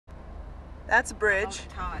That's a bridge.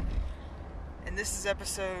 Todd. And this is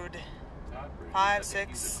episode 5,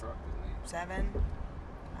 6, 7.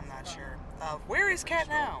 I'm not sure. Where is Cat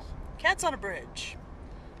now? Cat's on a bridge.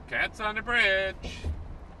 Cat's on the bridge.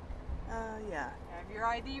 Yeah. Have your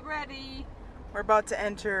ID ready. We're about to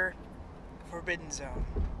enter the Forbidden Zone,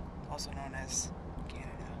 also known as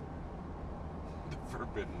Canada. The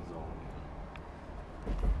Forbidden Zone.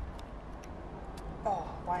 Oh,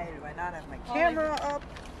 why do I not have my camera up?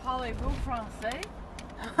 Parlez-vous français?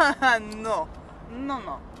 No.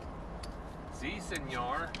 No. Si,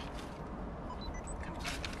 senor.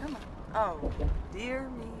 Come on. Oh, dear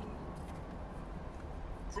me.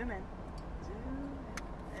 Zoom in.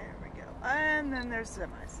 There we go. And then there's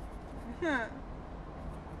semis.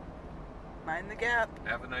 Mind the gap.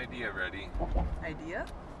 Have an idea ready. Idea?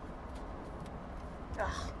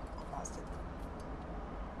 Ugh, lost it.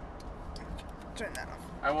 Turn that off.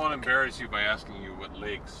 I won't embarrass you by asking you what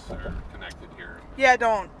lakes are connected here. Yeah,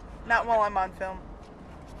 don't. Not while I'm on film.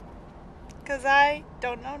 Because I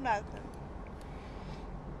don't know nothing.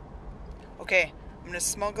 Okay, I'm going to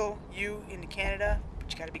smuggle you into Canada,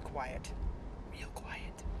 but you got to be quiet. Real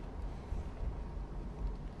quiet.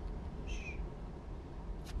 Shh.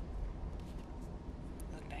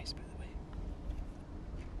 Look nice, by the way.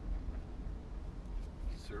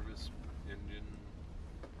 Service engine.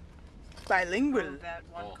 Bilingual. Oh, that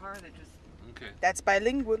one car that just... Okay. That's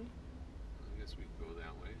bilingual. I guess we can go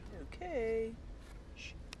that way. Okay.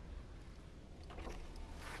 Shh.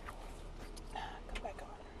 Come back on.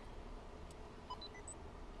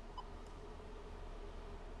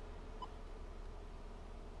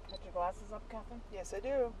 Got your glasses up, Catherine? Yes, I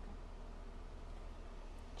do.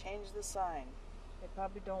 Change the sign. They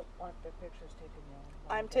probably don't want their pictures taken yet.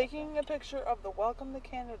 I'm taking a picture of the Welcome to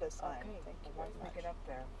Canada sign. Okay, Thank you once very much. we get up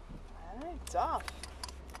there. Alright, it's off.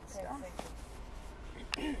 It's Okay, off.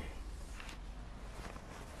 thank you.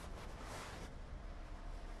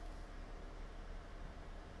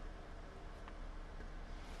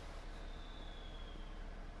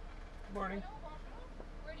 Good morning.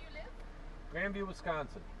 Where do you live? Grandview,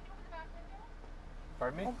 Wisconsin. Can you open the back window?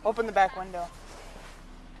 Pardon me? Open the back window.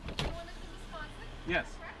 You want to Wisconsin? Yes.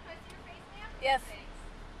 Correct? Can I see your face, ma'am? Yes. Thanks.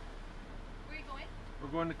 Where are you going? We're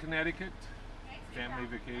going to Connecticut. Okay, so Family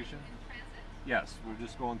you're vacation. in transit. Yes, we're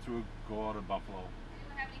just going through, go out of Buffalo. Do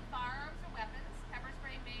you have any firearms or weapons? Pepper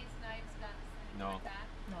spray, mace, knives, guns, anything No. like that?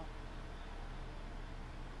 No.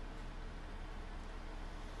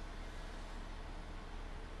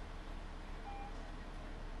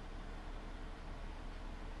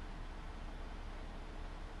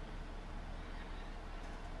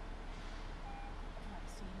 I've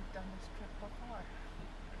seen you've done this trip before.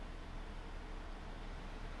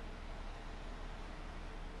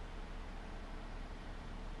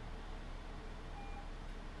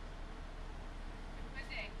 Good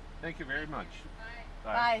day. Thank you very much.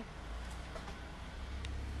 Bye. Bye.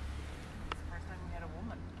 It's the first time we had a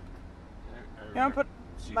woman. You want to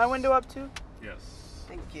put my window up too? Yes.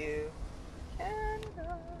 Thank you.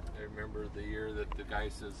 Canada. I remember the year that the guy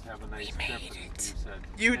says, "Have a nice We trip," made and it. you said,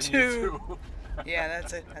 You "And too." too." Yeah,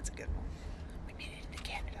 that's a good one. We made it into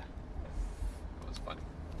Canada. It was fun.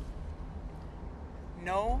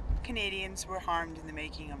 No Canadians were harmed in the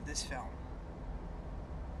making of this film.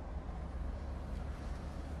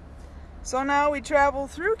 So now we travel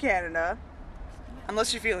through Canada,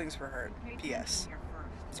 unless your feelings were hurt. Pay P.S. attention here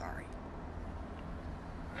first. Sorry.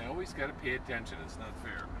 I always got to pay attention. It's not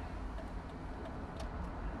fair.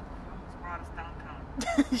 You almost brought us downtown.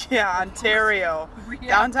 Yeah, Ontario. We have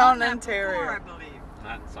Downtown done that Ontario. before, I believe.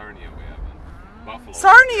 Not Sarnia, we haven't. Buffalo.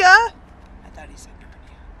 Sarnia? I thought he said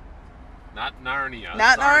Narnia. Not Narnia.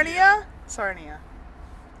 Not Sarnia. Narnia? Sarnia.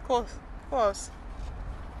 Close.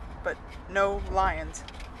 But no lions.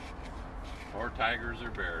 Or tigers or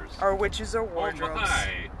bears. Or witches or Oh wardrobes.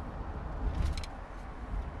 my!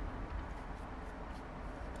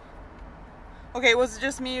 Okay, was it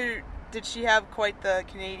just me or did she have quite the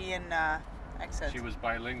Canadian accent? She was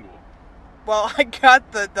bilingual. Well, I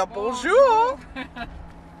got the bonjour.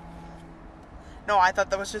 No, I thought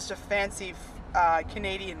that was just a fancy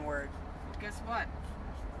Canadian word. Guess what?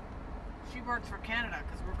 She works for Canada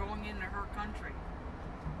because we're going into her country.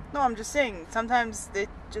 No, I'm just saying, sometimes they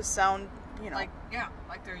just sound, you know. Like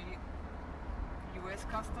their U.S.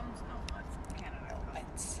 customs? No, that's Canada. No,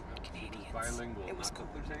 it's Canadians. Bilingual. It was Not cool.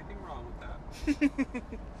 that there's anything wrong with that.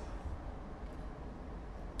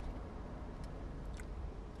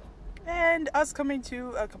 And us coming to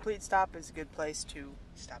a complete stop is a good place to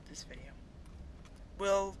stop this video.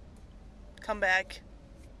 We'll come back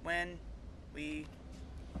when we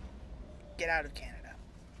get out of Canada.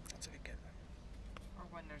 That's a good one. Or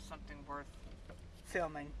when there's something worth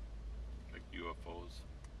filming. Like UFOs.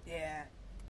 Yeah.